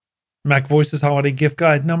Mac Voices Holiday Gift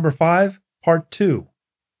Guide number 5, Part 2.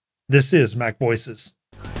 This is Mac Voices.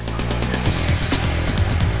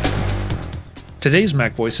 Today's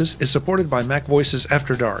Mac Voices is supported by Mac Voices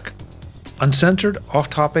After Dark. Uncensored,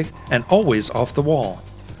 off-topic, and always off the wall.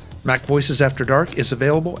 Mac Voices After Dark is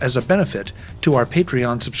available as a benefit to our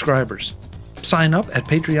Patreon subscribers. Sign up at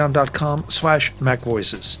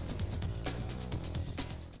patreon.com/MacVoices.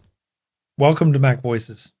 Welcome to Mac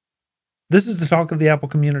Voices. This is the talk of the Apple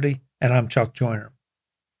community, and I'm Chuck Joyner.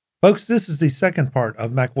 Folks, this is the second part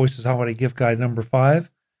of Mac Voices Holiday Gift Guide number 5.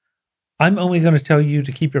 I'm only going to tell you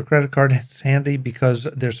to keep your credit cards handy because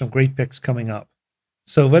there's some great picks coming up.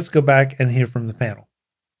 So let's go back and hear from the panel.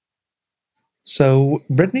 So,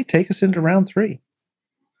 Brittany, take us into round 3.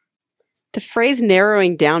 The phrase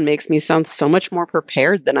narrowing down makes me sound so much more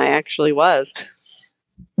prepared than I actually was.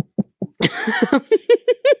 You're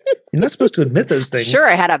not supposed to admit those things. Sure,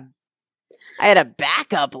 I had a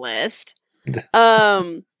backup list.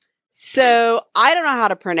 So I don't know how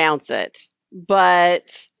to pronounce it,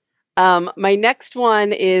 but my next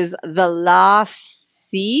one is the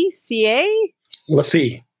LaCie.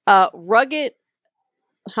 Rugged,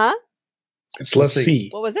 huh? It's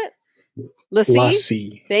LaCie. What was it?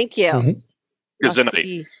 LaCie. Thank you. Mm-hmm. Good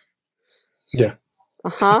night. Yeah.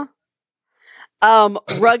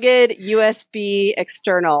 Rugged USB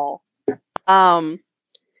external.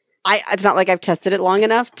 It's not like I've tested it long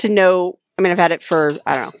enough to know. I mean, I've had it for,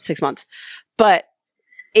 6 months, but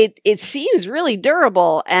it seems really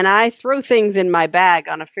durable, and I throw things in my bag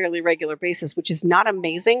on a fairly regular basis, which is not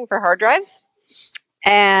amazing for hard drives.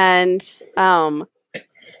 And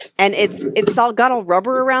it's all got all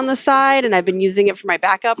rubber around the side, and I've been using it for my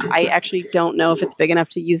backup. I actually don't know if it's big enough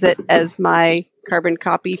to use it as my carbon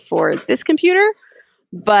copy for this computer,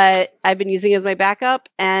 but I've been using it as my backup,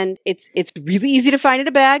 and it's really easy to find in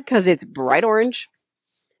a bag because it's bright orange.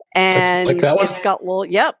 And like that one? It's got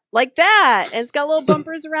like that. And it's got little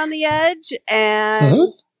bumpers around the edge, and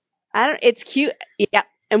it's cute. Yeah.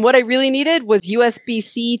 And what I really needed was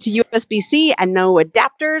USB-C to USB-C and no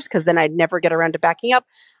adapters, because then I'd never get around to backing up.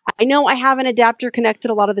 I know I have an adapter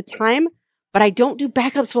connected a lot of the time, but I don't do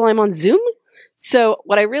backups while I'm on Zoom. So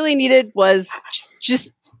what I really needed was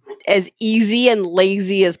just as easy and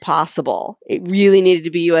lazy as possible. It really needed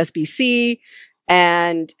to be USB-C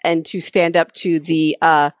and to stand up to the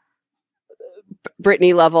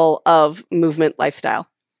Brittany level of movement lifestyle.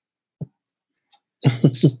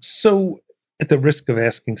 So, at the risk of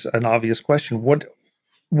asking an obvious question, what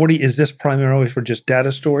is this primarily for? Just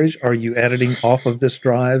data storage? Are you editing off of this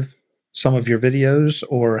drive some of your videos,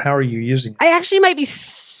 or how are you using it? I actually might be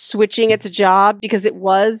switching it to job because it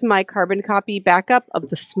was my carbon copy backup of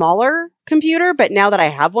the smaller computer, but now that I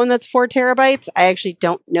have one that's 4 terabytes, I actually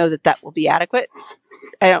don't know that will be adequate.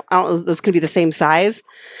 I don't know if those could be the same size.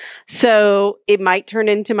 So it might turn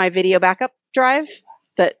into my video backup drive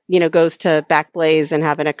that, goes to Backblaze and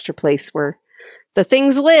have an extra place where the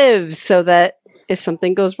things live, so that if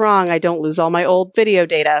something goes wrong, I don't lose all my old video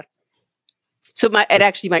data. So it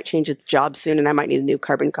actually might change its job soon, and I might need a new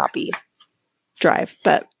carbon copy drive.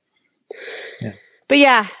 But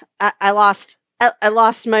yeah, I lost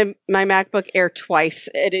my MacBook Air twice,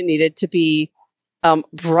 and it needed to be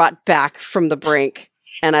brought back from the brink,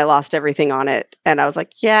 and I lost everything on it. And I was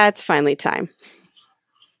like, yeah, it's finally time.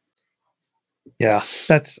 Yeah,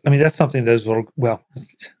 that's something those little,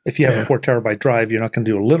 if you have a 4 terabyte drive, you're not going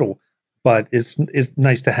to do a little, but it's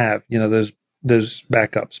nice to have, those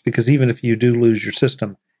backups, because even if you do lose your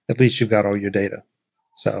system, at least you've got all your data.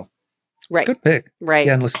 So, right. Good pick. Right.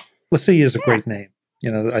 Yeah, and LaCie is a great name.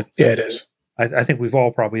 It is. I think we've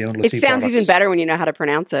all probably owned LaCie. It sounds even better when you know how to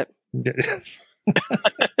pronounce it. Is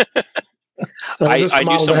this the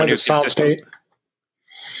model that had the solid state?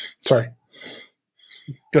 Sorry.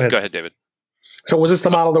 Go ahead. Go ahead, David. So was this the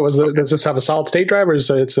model that does this have a solid state drive, or is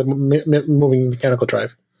it's a moving mechanical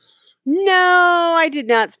drive? No, I did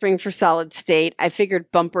not spring for solid state. I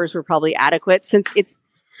figured bumpers were probably adequate since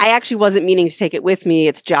I actually wasn't meaning to take it with me.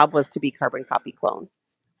 Its job was to be carbon copy clone.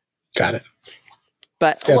 Got it.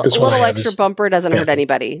 But a little extra bumper doesn't hurt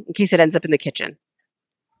anybody in case it ends up in the kitchen.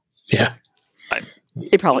 Yeah.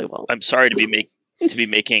 It probably won't. I'm sorry to be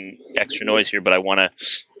making extra noise here, but I want to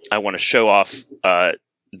show off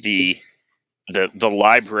the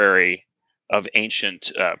library of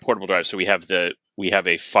ancient portable drives. So we have a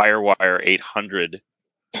FireWire 800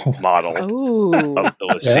 model of the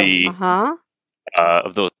LaCie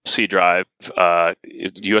of the LaCie drive,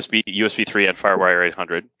 USB 3 and FireWire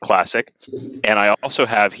 800 classic. And I also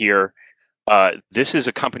have here. This is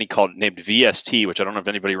a company named VST, which I don't know if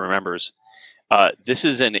anybody remembers. This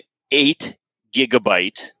is an 8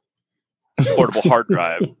 gigabyte portable hard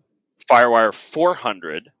drive FireWire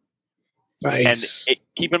 400. Nice. And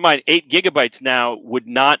keep in mind, 8 gigabytes now would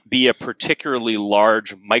not be a particularly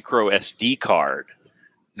large micro SD card,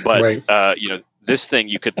 but Right. This thing,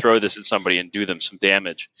 you could throw this at somebody and do them some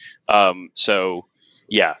damage. So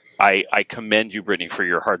yeah, I commend you, Brittany, for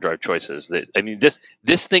your hard drive choices.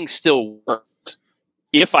 This thing still works.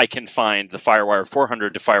 If I can find the FireWire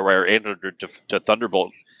 400 to FireWire 800 to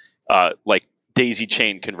Thunderbolt, like daisy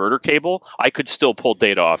chain converter cable, I could still pull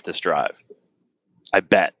data off this drive. I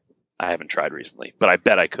bet. I haven't tried recently, but I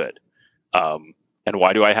bet I could. And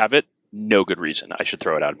why do I have it? No good reason. I should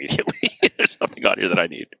throw it out immediately. There's nothing on here that I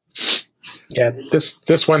need. Yeah,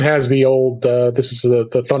 this one has the old. This is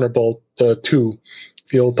the Thunderbolt 2,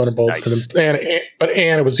 the old Thunderbolt, Nice. and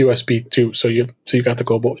it was USB too. So you got to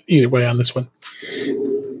go either way on this one.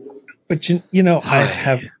 But I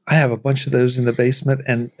have a bunch of those in the basement,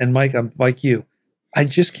 and Mike, I'm like you. I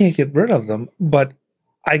just can't get rid of them, but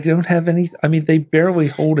I don't have any. I mean, they barely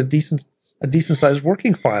hold a decent sized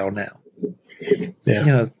working file now.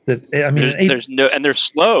 Yeah. And they're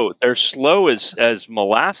slow. They're slow as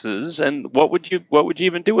molasses. And what would you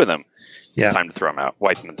even do with them? Yeah. It's time to throw them out.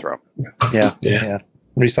 Wipe them and throw them. Yeah.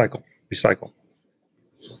 Recycle.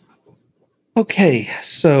 Okay,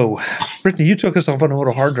 so Brittany, you took us off on a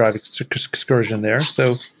little hard drive excursion there.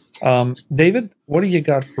 So, David, what do you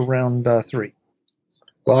got for round 3?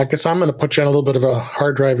 Well, I guess I'm going to put you on a little bit of a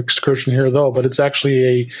hard drive excursion here, though. But it's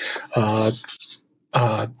actually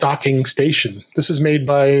a docking station. This is made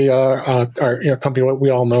by our company, what we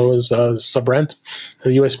all know as Sabrent,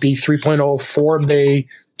 the USB 3.0 4-bay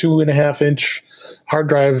 2.5-inch hard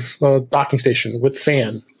drive docking station with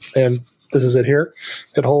fan. And this is it here.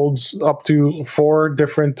 It holds up to 4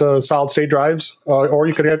 different solid state drives, or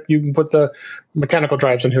you can put the mechanical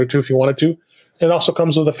drives in here too if you wanted to. It also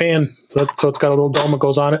comes with a fan, so it's got a little dome that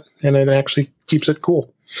goes on it, and it actually keeps it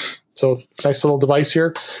cool. So nice little device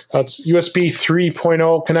here. It's USB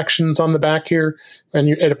 3.0 connections on the back here, and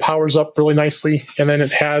it powers up really nicely. And then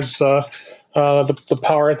it has the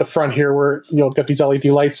power at the front here, where you'll get these LED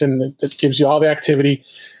lights, and it gives you all the activity.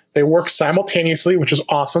 They work simultaneously, which is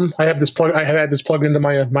awesome. I have had this plugged into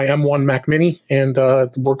my M1 Mac Mini, and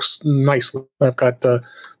it works nicely. I've got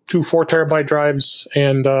 2 4 terabyte drives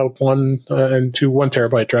and 2 1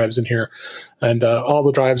 terabyte drives in here, and all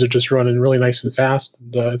the drives are just running really nice and fast.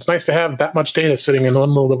 And, it's nice to have that much data sitting in one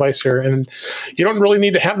little device here, and you don't really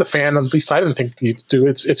need to have the fan. At least I didn't think you do.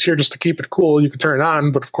 It's here just to keep it cool. You can turn it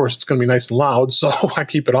on, but of course it's going to be nice and loud, so I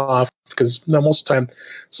keep it off because most of the time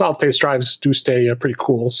solid state drives do stay pretty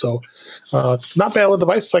cool. So not bad little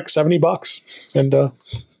device. It's like $70, and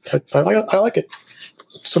I like it.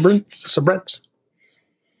 Sabrent.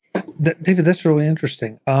 David, that's really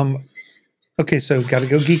interesting. Okay, so got to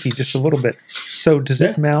go geeky just a little bit. So does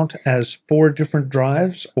it mount as 4 different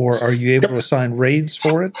drives, or are you able to assign RAIDs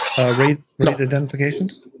for it? RAID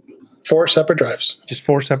identifications? 4 separate drives. Just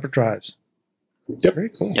 4 separate drives. Yep. Very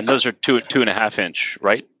cool. And those are 2.5-inch,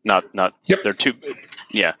 right? Not. Yep. They're 2.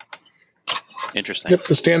 Yeah. Interesting. Yep.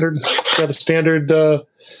 The standard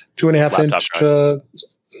 2.5-inch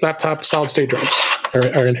laptop solid state drives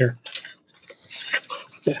are in here.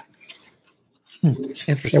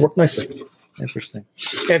 Interesting. They work nicely. Interesting.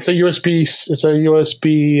 And it's a USB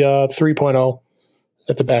 3.0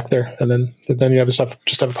 at the back there, and then you have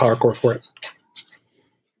just have a power cord for it.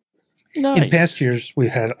 Nice. In past years, we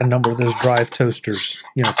had a number of those drive toasters,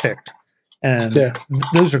 picked, and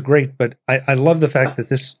those are great. But I love the fact that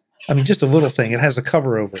this. I mean, just a little thing. It has a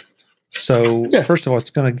cover over it, so first of all, it's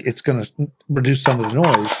gonna reduce some of the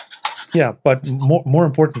noise. Yeah, but more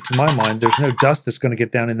important to my mind, there's no dust that's going to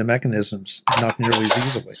get down in the mechanisms, not nearly as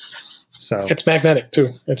easily. So it's magnetic too,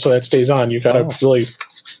 and so that stays on. You got to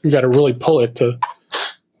really pull it to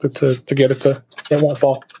get it to. It won't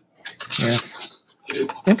fall. Yeah,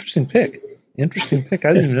 interesting pick. I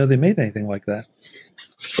didn't even know they made anything like that.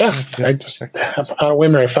 Yeah, I just out of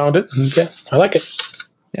whim I found it, and I like it.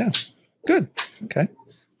 Yeah, good. Okay,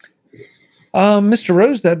 Mr.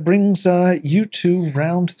 Rose, that brings you to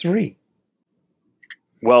round 3.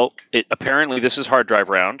 Well, apparently this is hard drive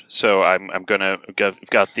round, so I've got a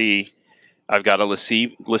LaCie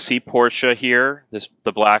Porsche here,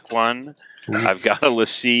 the black one. I've got a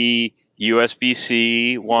LaCie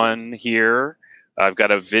USB-C one here. I've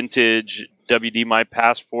got a vintage WD My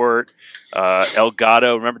Passport,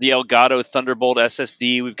 Elgato. Remember the Elgato Thunderbolt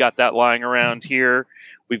SSD? We've got that lying around here.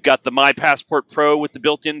 We've got the My Passport Pro with the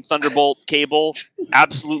built-in Thunderbolt cable.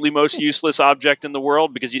 Absolutely most useless object in the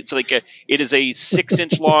world because it is a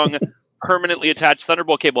 6-inch long, permanently attached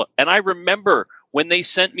Thunderbolt cable. And I remember when they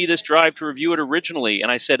sent me this drive to review it originally, and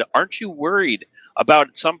I said, "Aren't you worried about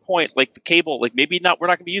at some point, like the cable, like maybe not, we're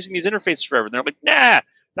not going to be using these interfaces forever. And they're like, nah,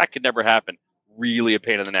 that could never happen. Really a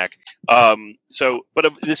pain in the neck. But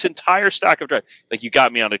of this entire stack of drive, like you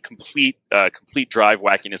got me on a complete drive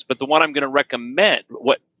wackiness. But the one I'm going to recommend,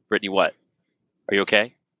 Brittany, what? Are you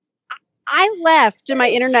okay? I left and my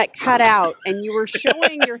internet cut out, and you were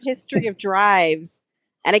showing your history of drives,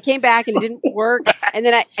 and I came back and it didn't work, and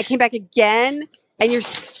then I came back again, and you're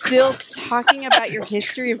still talking about your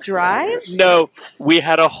history of drives? No, we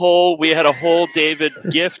had a whole David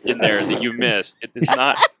gift in there that you missed. It is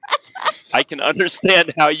not. I can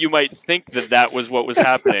understand how you might think that was what was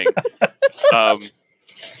happening.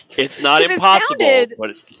 It's not impossible,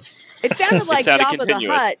 but it sounded like Jabba the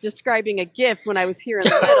Hutt describing a gift when I was here in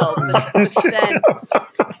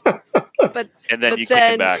the middle. And then you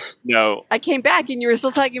came back. No, I came back and you were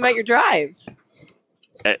still talking about your drives.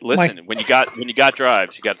 Listen, when you got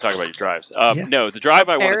drives, you got to talk about your drives. No, the drive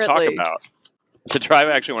I want to talk about. The drive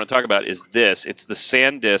I actually want to talk about is this. It's the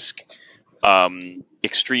SanDisk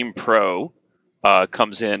Extreme Pro.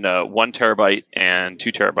 Comes in 1 terabyte and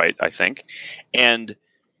 2 terabyte, I think. And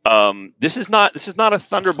this is not a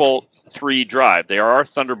Thunderbolt 3 drive. They are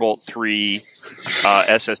Thunderbolt 3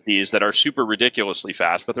 SSDs that are super ridiculously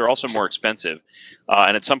fast, but they're also more expensive.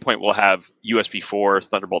 And at some point, we'll have USB 4,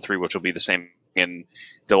 Thunderbolt 3, which will be the same, and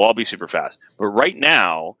they'll all be super fast. But right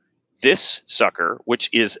now, this sucker, which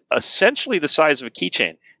is essentially the size of a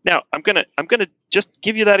keychain. Now, I'm gonna just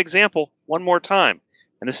give you that example one more time.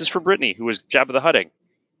 And this is for Brittany, who was Jabba the Hutting.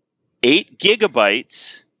 8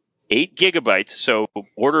 gigabytes, so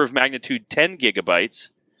order of magnitude 10 gigabytes,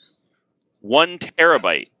 1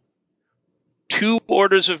 terabyte, 2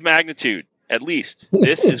 orders of magnitude, at least.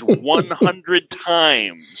 This is 100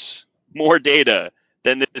 times more data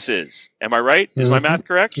than this is. Am I right? Is my math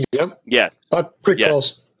correct? Yep. Yeah. Pretty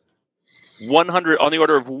close. 100 on the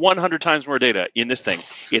order of 100 times more data in this thing.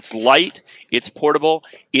 It's light, it's portable,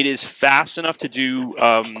 it is fast enough to do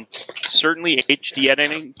certainly HD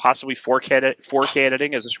editing, possibly 4K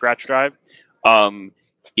editing as a scratch drive.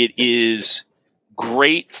 It is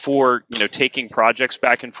great for taking projects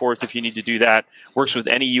back and forth if you need to do that. Works with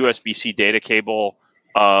any USB-C data cable.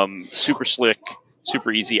 Super slick,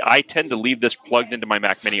 super easy. I tend to leave this plugged into my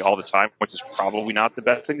Mac Mini all the time, which is probably not the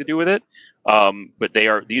best thing to do with it. But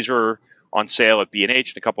these are on sale at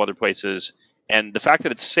B&H and a couple other places. And the fact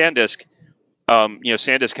that it's SanDisk,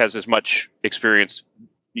 SanDisk has as much experience,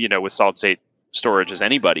 with solid state storage as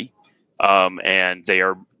anybody. And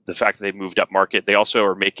the fact that they've moved up market, they also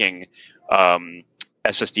are making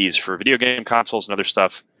SSDs for video game consoles and other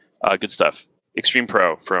stuff. Good stuff. Extreme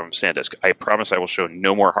Pro from SanDisk. I promise I will show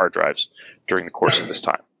no more hard drives during the course of this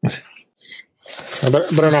time. I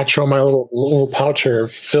better not show my little pouch here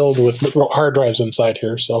filled with hard drives inside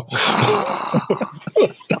here. So,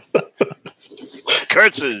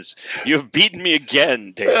 curses! You have beaten me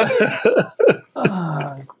again, David.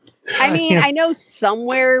 I mean, I know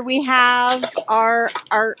somewhere we have our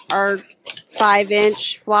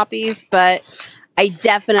 5-inch floppies, but I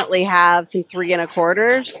definitely have some 3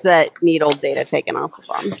 1/4s that need old data taken off of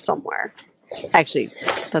them somewhere. Actually,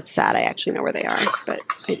 that's sad. I actually know where they are, but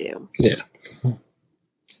I do. Yeah.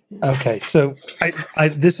 Okay, so I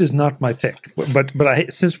this is not my pick, but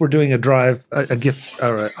since we're doing a gift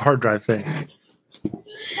or a hard drive thing.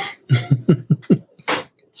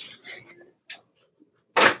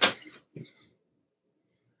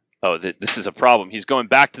 Oh, this is a problem. He's going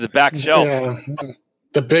back to the back shelf. Yeah.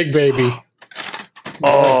 The big baby.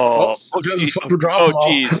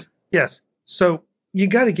 Geez. Yes. So you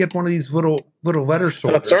got to get one of these little letter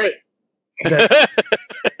sorters. That's right.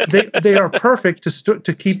 They are perfect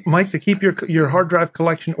to keep your hard drive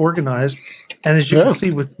collection organized. And as you can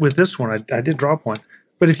see with this one, I did drop one.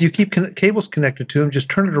 But if you keep cables connected to them, just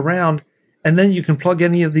turn it around, and then you can plug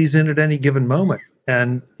any of these in at any given moment.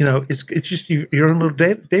 And it's just your own little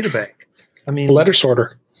data bank. I mean, letter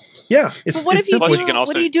sorter. Yeah. But what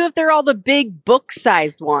do you do if they're all the big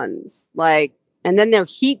book-sized ones? And then they're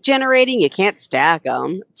heat generating. You can't stack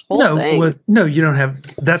them. It's a whole thing. No, you don't have.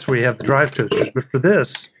 That's where you have the drive toasters. But for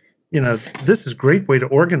this, this is a great way to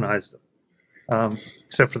organize them.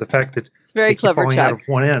 Except for the fact that it's very clever, falling out of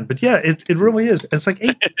one end. But yeah, it really is. It's like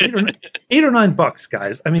 $8 or $9,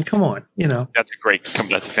 guys. I mean, come on. That's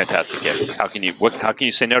a fantastic gift. How can you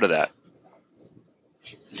say no to that?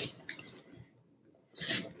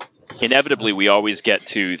 Inevitably, we always get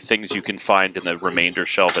to things you can find in the remainder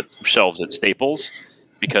shelves at Staples,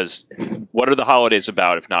 because what are the holidays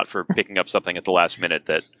about if not for picking up something at the last minute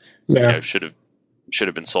that should have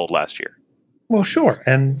been sold last year? Well, sure,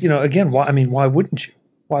 and again, why wouldn't you?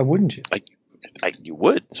 Why wouldn't you? You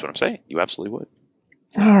would. That's what I'm saying. You absolutely would.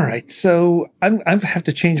 All right, so I have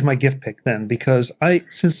to change my gift pick then, because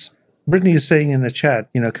since Brittany is saying in the chat,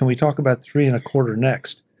 can we talk about 3 1/4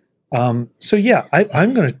 next? So yeah,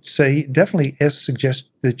 I'm going to say definitely suggest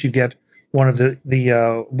that you get one of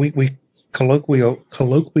the we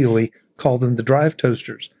colloquially call them the drive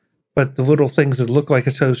toasters, but the little things that look like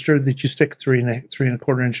a toaster that you stick 3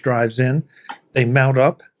 1/4 inch drives in, they mount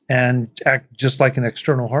up and act just like an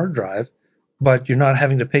external hard drive, but you're not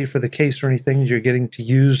having to pay for the case or anything. You're getting to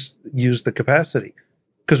use the capacity,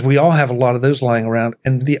 because we all have a lot of those lying around,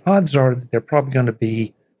 and the odds are that they're probably going to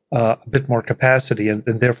be a bit more capacity and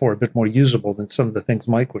therefore a bit more usable than some of the things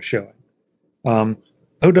Mike was showing.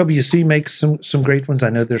 OWC makes some great ones. I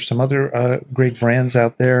know there's some other great brands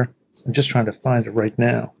out there. I'm just trying to find it right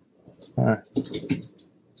now,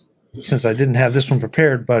 since I didn't have this one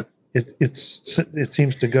prepared, but it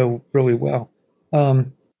seems to go really well.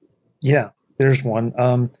 Yeah, there's one.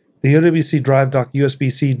 The OWC Drive Dock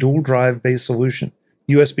USB-C dual drive based solution,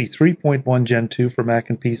 USB 3.1 Gen 2 for Mac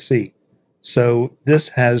and PC. So this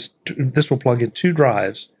will plug in 2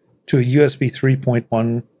 drives to a USB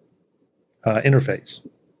 3.1 interface,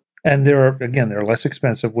 and there are less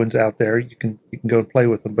expensive ones out there. You can go and play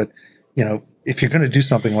with them, but if you're going to do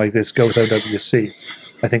something like this, go with OWC.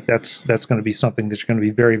 I think that's going to be something that you're going to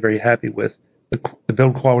be very, very happy with. The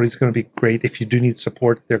build quality is going to be great. If you do need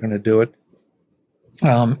support, they're going to do it.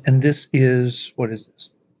 And this is, what is this?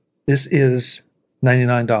 This is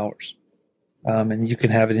 $99. And you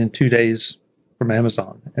can have it in 2 days from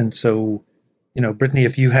Amazon. And so, Brittany,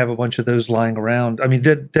 if you have a bunch of those lying around, I mean,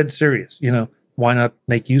 dead serious, why not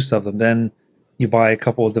make use of them? Then you buy a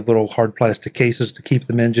couple of the little hard plastic cases to keep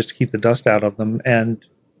them in, just to keep the dust out of them, and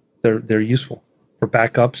they're useful for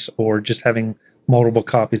backups or just having multiple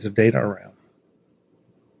copies of data around.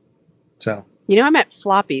 So, I meant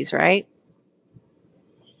floppies, right?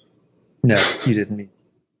 No, you didn't mean.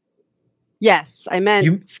 Yes, I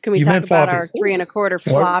meant. Can we talk about our 3 1/4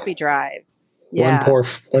 floppy drives? Yeah,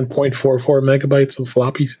 1.44 megabytes of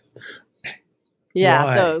floppies. Yeah,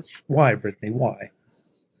 Why? those. Why, Brittany? Why?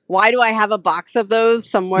 Why do I have a box of those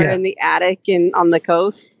somewhere in the attic on the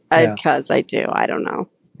coast? Because I do. I don't know.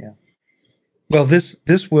 Yeah. Well, this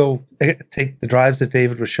will take the drives that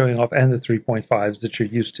David was showing off and the 3.5s that you're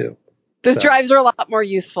used to. Those drives are a lot more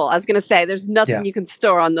useful. I was going to say, there's nothing you can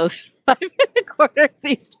store on those 5 1/4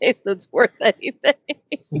 these days that's worth anything.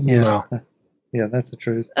 Yeah, yeah, that's the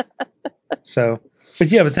truth. So,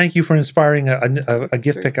 but thank you for inspiring a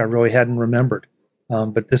gift pick I really hadn't remembered.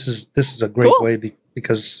 But this is a great way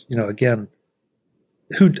because again,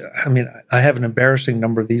 I have an embarrassing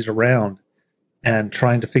number of these around, and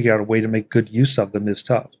trying to figure out a way to make good use of them is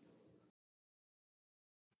tough.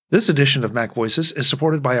 This edition of Mac Voices is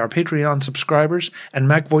supported by our Patreon subscribers and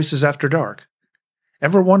Mac Voices After Dark.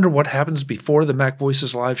 Ever wonder what happens before the Mac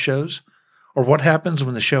Voices live shows? Or what happens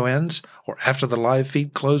when the show ends or after the live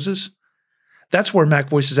feed closes? That's where Mac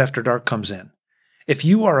Voices After Dark comes in. If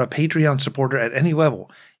you are a Patreon supporter at any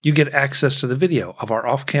level, you get access to the video of our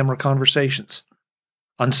off-camera conversations.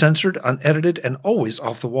 Uncensored, unedited, and always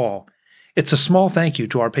off the wall. It's a small thank you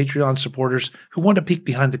to our Patreon supporters who want to peek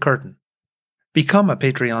behind the curtain. Become a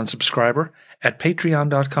Patreon subscriber at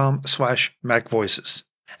patreon.com/MacVoices.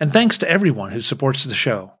 And thanks to everyone who supports the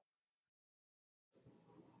show.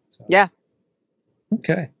 Yeah.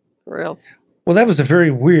 Okay. For real. Well, that was a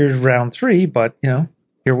very weird round 3, but, here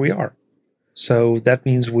we are. So that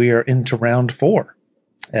means we are into round 4.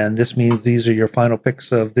 And this means these are your final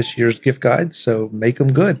picks of this year's gift guide, so make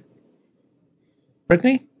them good.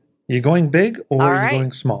 Brittany, you going big or are you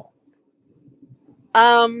going small?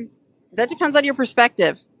 That depends on your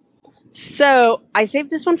perspective. So I saved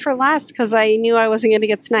this one for last because I knew I wasn't going to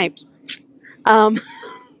get sniped.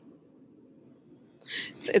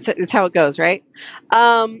 It's how it goes, right?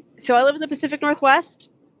 So I live in the Pacific Northwest,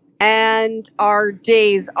 and our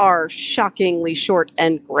days are shockingly short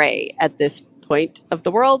and gray at this point of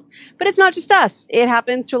the world. But it's not just us. It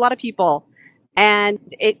happens to a lot of people. And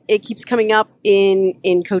it keeps coming up in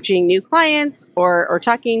coaching new clients or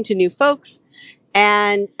talking to new folks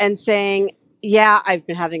and saying, yeah, I've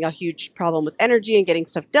been having a huge problem with energy and getting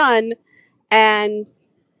stuff done. And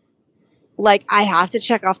I have to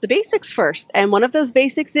check off the basics first. And one of those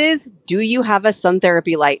basics is, do you have a sun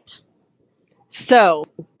therapy light? So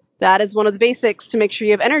that is one of the basics to make sure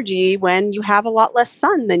you have energy when you have a lot less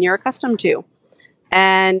sun than you're accustomed to.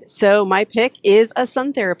 And so my pick is a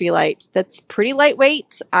sun therapy light that's pretty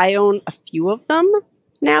lightweight. I own a few of them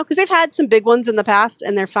now because they've had some big ones in the past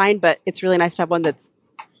and they're fine, but it's really nice to have one that's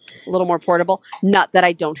a little more portable. Not that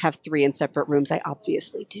I don't have 3 in separate rooms. I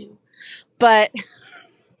obviously do. But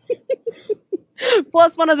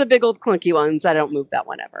Plus one of the big old clunky ones. I don't move that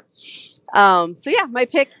one ever. So yeah, my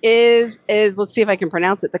pick is let's see if I can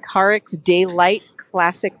pronounce it. The Carix Daylight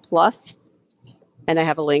Classic Plus, and I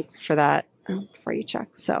have a link for that for you, Chuck.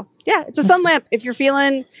 So yeah, it's a sun lamp. If you're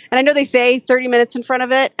feeling, and I know they say 30 minutes in front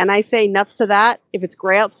of it, and I say nuts to that. If it's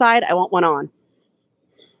gray outside, I want one on.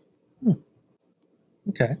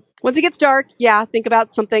 Okay. Once it gets dark, yeah, think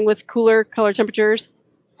about something with cooler color temperatures.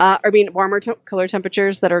 Warmer color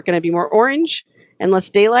temperatures that are going to be more orange and less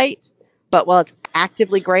daylight. But while it's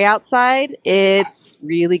actively gray outside, it's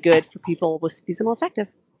really good for people with seasonal affective.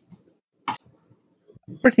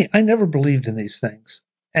 Brittany, I never believed in these things.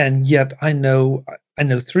 And yet I know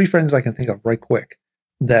 3 friends I can think of right quick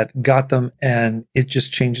that got them and it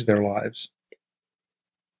just changed their lives.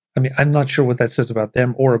 I mean, I'm not sure what that says about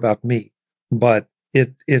them or about me, but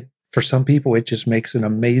it for some people, it just makes an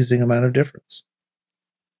amazing amount of difference.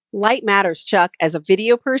 Light matters, Chuck. As a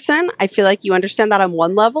video person, I feel like you understand that on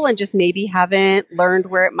one level and just maybe haven't learned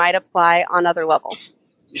where it might apply on other levels.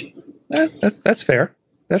 That's fair.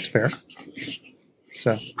 That's fair.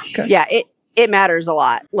 So, okay. Yeah, it matters a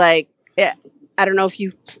lot. Like, I don't know if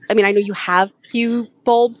I know you have Hue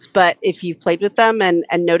bulbs, but if you've played with them and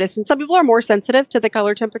noticed, and some people are more sensitive to the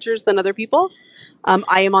color temperatures than other people.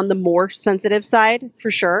 I am on the more sensitive side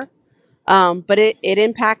for sure. But it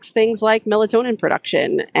impacts things like melatonin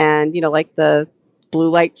production and, like the blue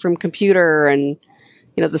light from computer and,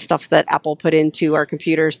 the stuff that Apple put into our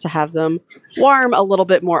computers to have them warm a little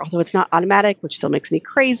bit more, although it's not automatic, which still makes me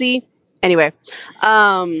crazy. Anyway,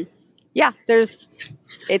 yeah,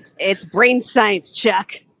 it's brain science,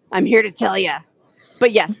 Chuck. I'm here to tell you.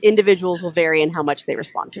 But yes, individuals will vary in how much they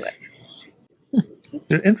respond to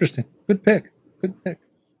it. Interesting. Good pick.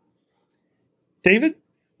 David?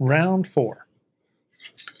 Round 4.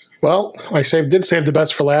 Well, I did save the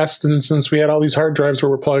best for last, and since we had all these hard drives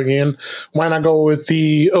where we're plugging in, why not go with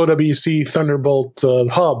the OWC Thunderbolt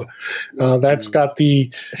hub? That's got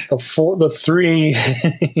the three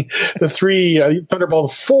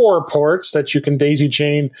Thunderbolt 4 ports that you can daisy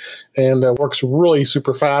chain, and works really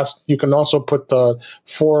super fast. You can also put the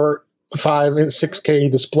 4, 5, and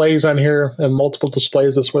 6K displays on here and multiple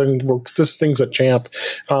displays. This thing's a champ.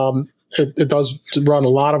 It does run a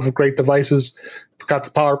lot of great devices. Got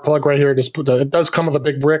the power plug right here. It does come with a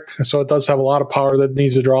big brick, so it does have a lot of power that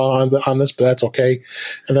needs to draw on this, but that's okay.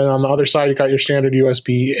 And then on the other side, you got your standard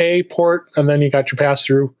USB-A port, and then you got your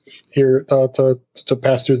pass-through here to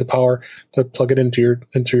pass through the power to plug it into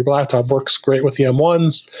your laptop. Works great with the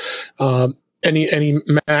M1s, any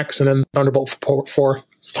Macs, and then Thunderbolt 4.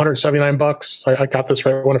 $179. I got this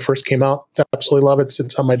right when it first came out. Absolutely love it. It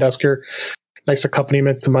sits on my desk here. Nice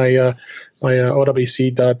accompaniment to my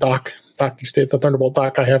OWC dock, the Thunderbolt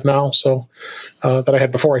dock I have now. So that I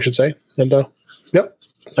had before, I should say. And yep,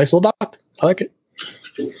 nice little dock. I like it.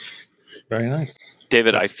 Very nice.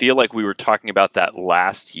 David, I feel like we were talking about that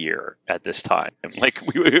last year at this time. Like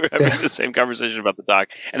we were having the same conversation about the dock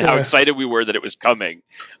and how excited we were that it was coming.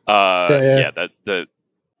 The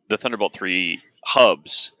Thunderbolt 3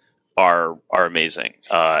 hubs are amazing,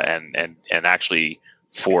 and actually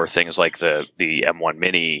for things like the M1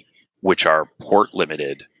 Mini, which are port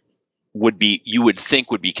limited, you would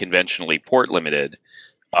think would be conventionally port limited.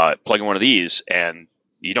 Plug in one of these and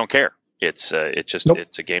you don't care. It's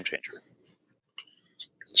a game changer.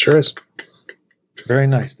 Sure is. Very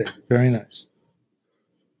nice, Dave. Very nice.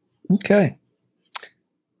 Okay,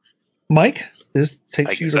 Mike, this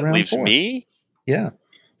takes you to round 4. Leaves me.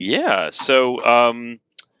 Yeah. So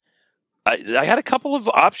I had a couple of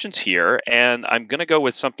options here, and I'm going to go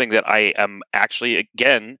with something that I am actually,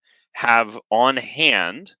 again, have on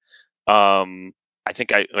hand. I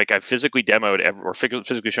think I physically demoed or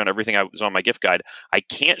physically shown everything I was on my gift guide. I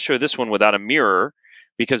can't show this one without a mirror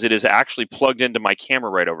because it is actually plugged into my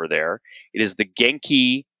camera right over there. It is the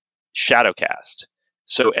Genki Shadowcast.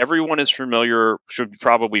 So everyone should be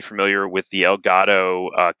probably familiar with the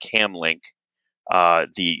Elgato Cam Link.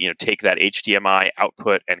 Take that HDMI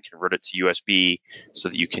output and convert it to USB so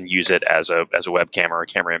that you can use it as a webcam or a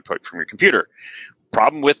camera input from your computer.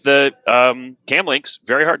 Problem with the Cam Links,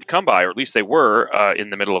 very hard to come by, or at least they were in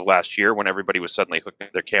the middle of last year when everybody was suddenly hooking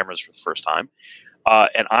up their cameras for the first time.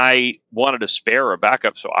 And I wanted a spare or a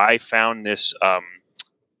backup, so I found this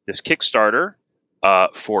Kickstarter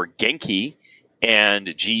for Genki and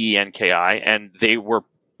GENKI, and they were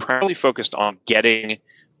primarily focused on getting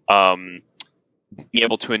be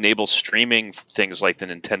able to enable streaming things like the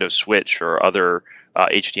Nintendo Switch or other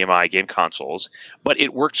HDMI game consoles, but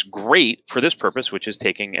it works great for this purpose, which is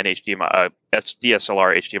taking an DSLR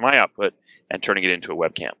HDMI output and turning it into a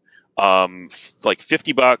webcam. Like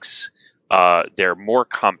 $50. They're more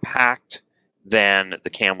compact than the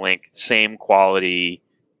Camlink. Same quality.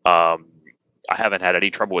 I haven't had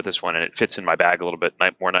any trouble with this one, and it fits in my bag a little bit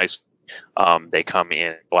more nice. They come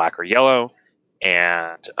in black or yellow,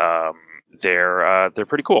 and they're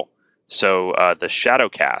pretty cool. So the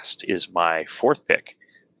Shadowcast is my fourth pick.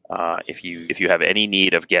 If you have any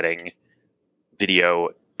need of getting video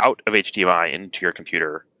out of HDMI into your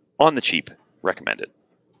computer on the cheap, recommended.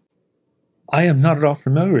 I am not at all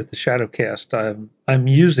familiar with the Shadowcast. I'm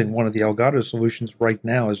using one of the Elgato solutions right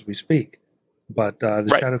now as we speak, but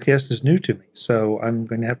the Shadowcast is new to me, so I'm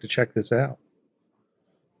going to have to check this out.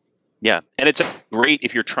 Yeah, and it's great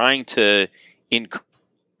if you're trying to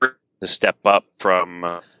step up from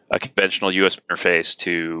a conventional USB interface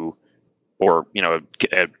to, or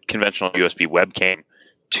a conventional USB webcam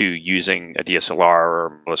to using a DSLR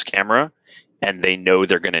or mirrorless camera, and they know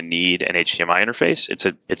they're going to need an HDMI interface.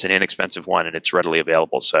 It's an inexpensive one, and it's readily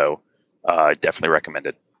available. So definitely recommend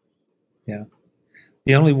it. Yeah.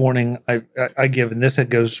 The only warning I give, and this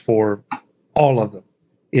goes for all of them,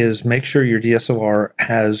 is make sure your DSLR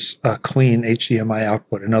has a clean HDMI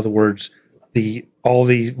output. In other words, all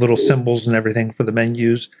the little symbols and everything for the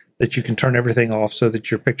menus, that you can turn everything off so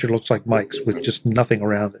that your picture looks like Mike's with just nothing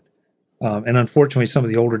around it. And unfortunately, some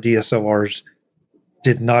of the older DSLRs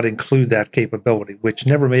did not include that capability, which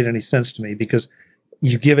never made any sense to me, because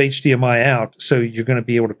you give HDMI out, so you're going to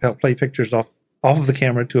be able to play pictures off of the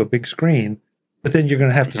camera to a big screen, but then you're going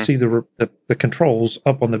to have to see the controls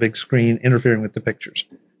up on the big screen interfering with the pictures.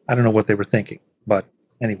 I don't know what they were thinking, but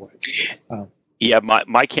anyway. Yeah,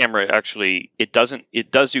 my camera actually, it does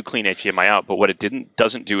do clean HDMI out, but what it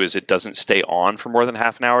doesn't do is it doesn't stay on for more than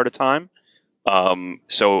half an hour at a time.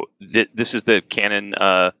 So this is the Canon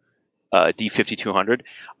D5200.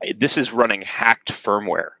 This is running hacked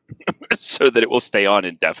firmware so that it will stay on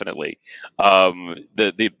indefinitely.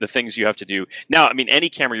 The things you have to do now, I mean, any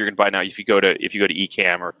camera you're going to buy now, if you go to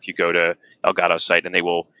Ecamm or if you go to Elgato's site, and they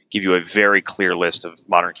will give you a very clear list of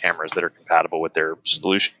modern cameras that are compatible with their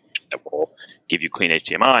solution that will give you clean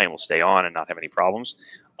HDMI and will stay on and not have any problems.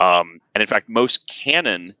 And in fact, most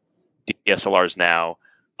Canon DSLRs now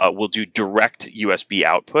will do direct USB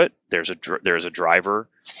output. There's a driver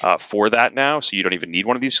for that now, so you don't even need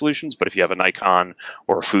one of these solutions. But if you have a Nikon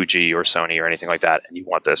or a Fuji or Sony or anything like that, and you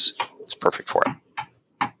want this, it's perfect for it.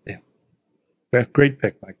 Yeah, great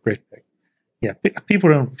pick, Mike. Great pick. Yeah, people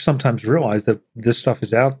don't sometimes realize that this stuff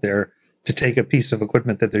is out there to take a piece of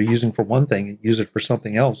equipment that they're using for one thing and use it for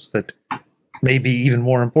something else that may be even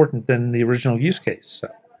more important than the original use case. So,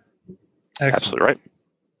 absolutely right.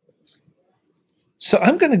 So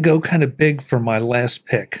I'm going to go kind of big for my last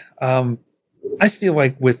pick. I feel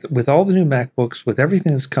like with all the new MacBooks, with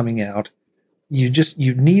everything that's coming out, you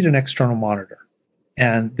need an external monitor.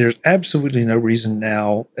 And there's absolutely no reason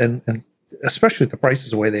now, and especially with the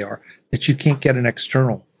prices the way they are, that you can't get an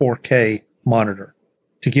external 4K monitor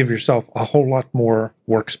to give yourself a whole lot more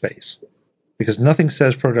workspace. Because nothing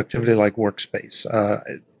says productivity like workspace.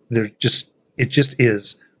 It just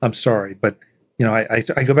is. I'm sorry, but I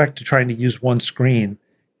go back to trying to use one screen,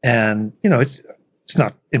 and it's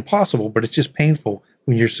not impossible, but it's just painful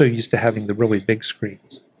when you're so used to having the really big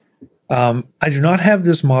screens. I do not have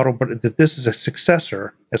this model, but that this is a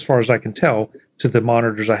successor, as far as I can tell, to the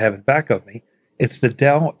monitors I have in back of me. It's the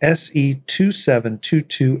Dell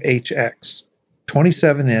SE2722HX,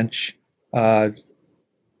 27-inch. No,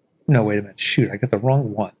 wait a minute. Shoot, I got the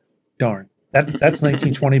wrong one. Darn. That's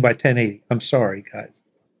 1920 by 1080. I'm sorry, guys.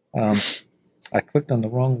 I clicked on the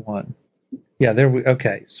wrong one. Yeah,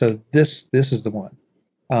 okay. So this is the one.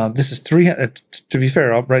 This is $300. To be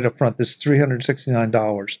fair, right up front, this is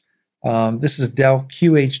 $369. This is a Dell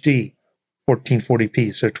QHD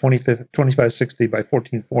 1440p, so 2560 by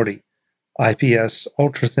 1440 IPS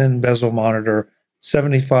ultra thin bezel monitor,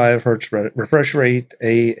 75 hertz refresh rate,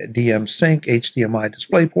 ADM sync, HDMI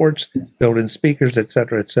display ports, built-in speakers,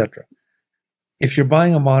 etc., etc. If you're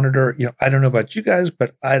buying a monitor, I don't know about you guys,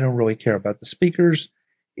 but I don't really care about the speakers.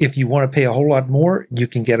 If you want to pay a whole lot more, you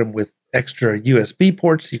can get them with extra USB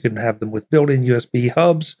ports. You can have them with built-in USB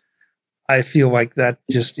hubs. I feel like that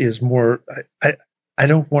just is more. I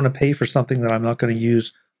don't want to pay for something that I'm not going to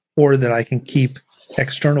use, or that I can keep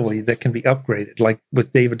externally that can be upgraded, like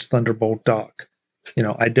with David's Thunderbolt dock.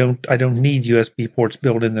 I don't need USB ports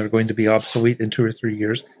built in that are going to be obsolete in 2 or 3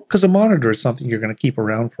 years, because a monitor is something you're going to keep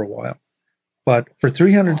around for a while. But for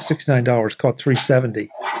 $369, called $370,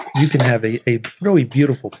 you can have a really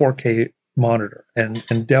beautiful 4K monitor.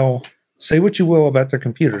 And Dell, say what you will about their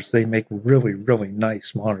computers, they make really, really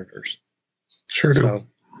nice monitors. Sure do.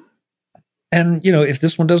 And if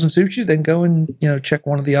this one doesn't suit you, then go and check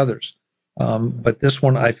one of the others. But this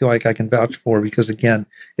one I feel like I can vouch for because, again,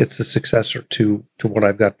 it's the successor to what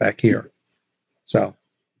I've got back here. So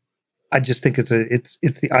I just think it's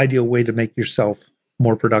the ideal way to make yourself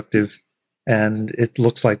more productive. And it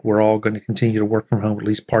looks like we're all going to continue to work from home, at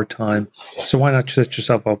least part-time. So why not set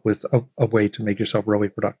yourself up with a way to make yourself really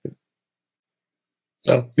productive?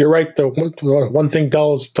 No, you're right. The one thing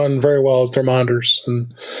Dell has done very well is their monitors,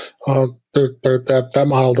 and that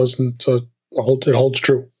model doesn't hold. It holds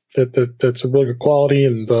true. That's a really good quality,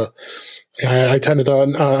 and I attended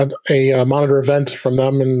a monitor event from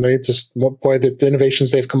them, and they just the innovations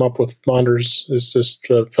they've come up with monitors is just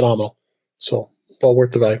phenomenal. So well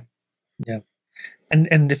worth the value. Yeah,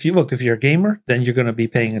 and if you're a gamer, then you're going to be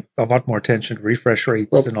paying a lot more attention to refresh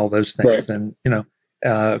rates and all those things, right. And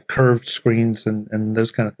curved screens and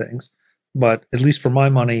those kind of things. But at least for my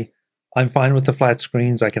money, I'm fine with the flat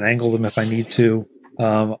screens. I can angle them if I need to.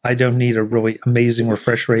 I don't need a really amazing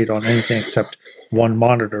refresh rate on anything except one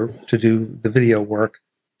monitor to do the video work.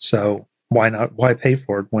 So why not? Why pay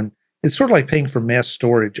for it when it's sort of like paying for mass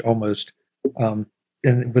storage almost?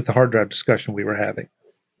 With the hard drive discussion we were having,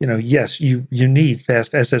 yes, you need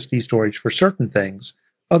fast SSD storage for certain things.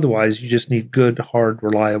 Otherwise, you just need good, hard,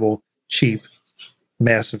 reliable, cheap,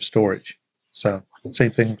 massive storage. So same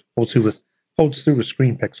thing holds through with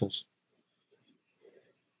screen pixels.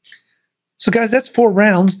 So guys, that's 4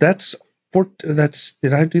 rounds. That's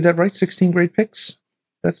did I do that right? 16 great picks.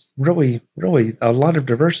 That's really, really a lot of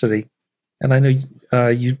diversity. And I know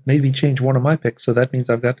you made me change one of my picks, so that means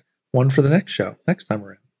I've got one for the next time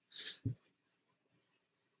around.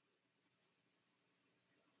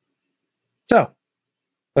 So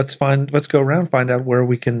let's go around, find out where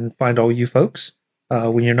we can find all you folks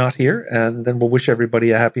when you're not here, and then we'll wish everybody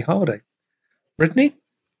a happy holiday. Brittany,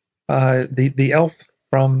 the elf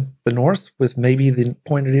from the north with maybe the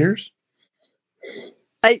pointed ears?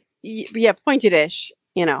 Yeah, pointed-ish,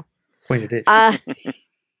 Pointed-ish.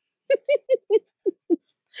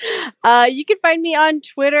 You can find me on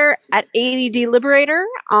Twitter at ADD Liberator.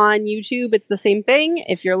 On YouTube, it's the same thing.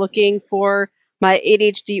 If you're looking for my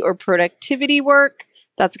ADHD or productivity work,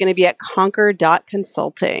 that's going to be at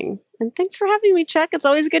conquer.consulting. And thanks for having me, Chuck. It's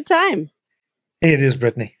always a good time. Hey, it is,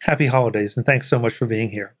 Brittany. Happy holidays, and thanks so much for being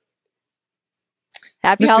here.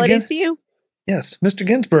 Happy holidays to you. Yes. Mr.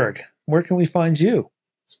 Ginsburg, where can we find you?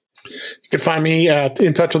 You can find me at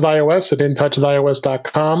In Touch with iOS at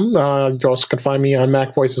intouchwithios.com. You also can find me on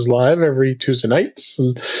Mac Voices Live every Tuesday nights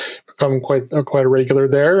and become quite a regular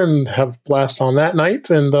there and have a blast on that night,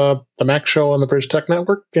 and the Mac Show on the British Tech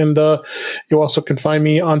Network. And you also can find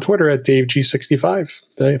me on Twitter at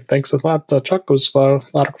DaveG65. Thanks a lot, Chuck. It was a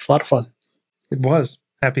lot of fun. It was.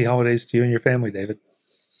 Happy holidays to you and your family, David.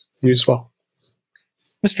 You as well.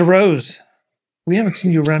 Mr. Rose, we haven't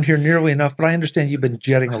seen you around here nearly enough, but I understand you've been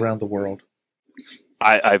jetting around the world.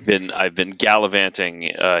 I've been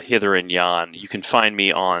gallivanting hither and yon. You can find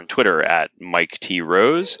me on Twitter at Mike T.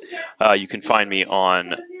 Rose. You can find me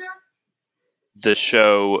on the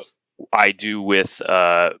show I do with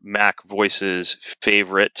Mac Voices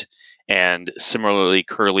favorite and similarly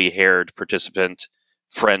curly-haired participant,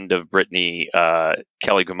 friend of Brittany,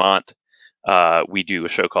 Kelly Gumont. We do a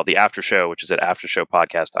show called The After Show, which is at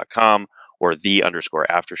aftershowpodcast.com or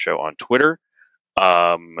 _aftershow on Twitter.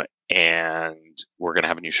 And we're going to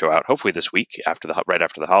have a new show out hopefully this week right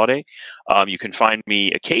after the holiday. You can find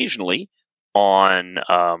me occasionally on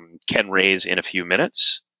Ken Ray's In a Few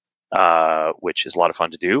Minutes, which is a lot of fun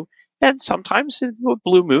to do. And sometimes in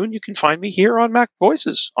Blue Moon, you can find me here on Mac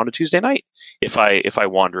Voices on a Tuesday night if I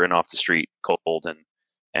wander in off the street cold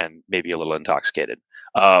and maybe a little intoxicated.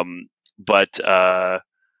 But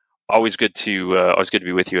always good to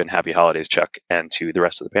be with you, and happy holidays, Chuck, and to the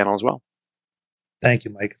rest of the panel as well. Thank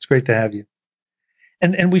you, Mike. It's great to have you.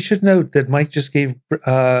 And we should note that Mike just gave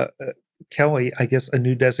Kelly, I guess, a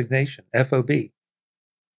new designation, FOB.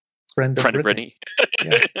 Friend of Brittany.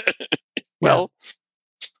 Yeah. Well,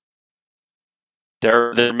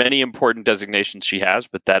 there are many important designations she has,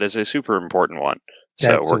 but that is a super important one.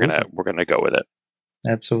 So Absolutely. we're gonna go with it.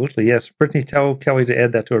 Absolutely, yes. Brittany, tell Kelly to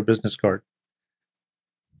add that to her business card.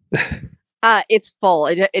 It's full.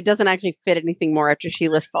 It doesn't actually fit anything more after she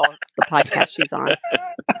lists all the podcasts she's on.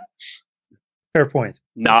 Fair point.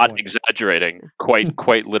 Not exaggerating.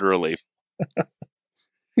 Quite literally.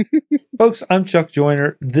 Folks, I'm Chuck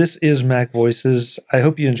Joyner. This is Mac Voices. I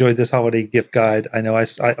hope you enjoyed this holiday gift guide. I know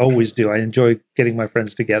I always do. I enjoy getting my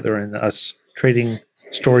friends together and us trading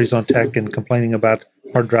stories on tech and complaining about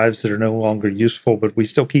hard drives that are no longer useful, but we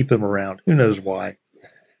still keep them around. Who knows why?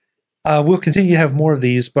 We'll continue to have more of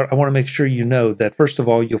these, but I want to make sure you know that, first of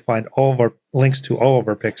all, you'll find all of our links to all of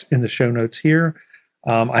our picks in the show notes here.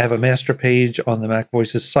 I have a master page on the Mac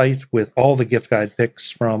Voices site with all the gift guide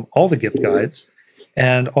picks from all the gift guides.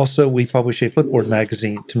 And also we publish a Flipboard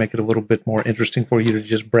magazine to make it a little bit more interesting for you to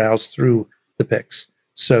just browse through the picks.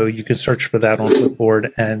 So you can search for that on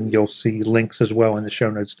Flipboard and you'll see links as well in the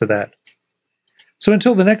show notes to that. So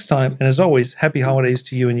until the next time, and as always, happy holidays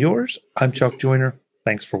to you and yours. I'm Chuck Joyner.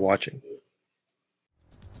 Thanks for watching.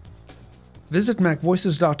 Visit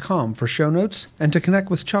MacVoices.com for show notes and to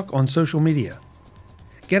connect with Chuck on social media.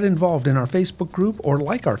 Get involved in our Facebook group or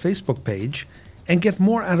like our Facebook page, and get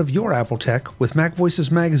more out of your Apple tech with Mac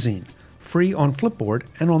Voices Magazine, free on Flipboard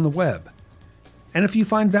and on the web. And if you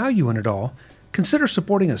find value in it all, consider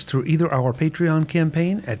supporting us through either our Patreon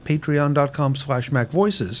campaign at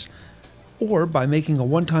patreon.com/MacVoices or by making a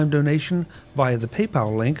one-time donation via the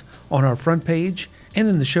PayPal link on our front page and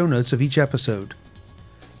in the show notes of each episode.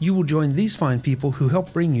 You will join these fine people who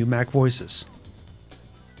help bring you Mac Voices.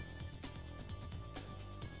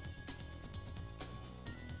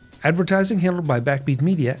 Advertising handled by Backbeat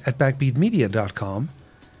Media at backbeatmedia.com.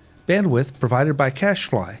 Bandwidth provided by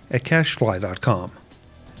CacheFly at cachefly.com.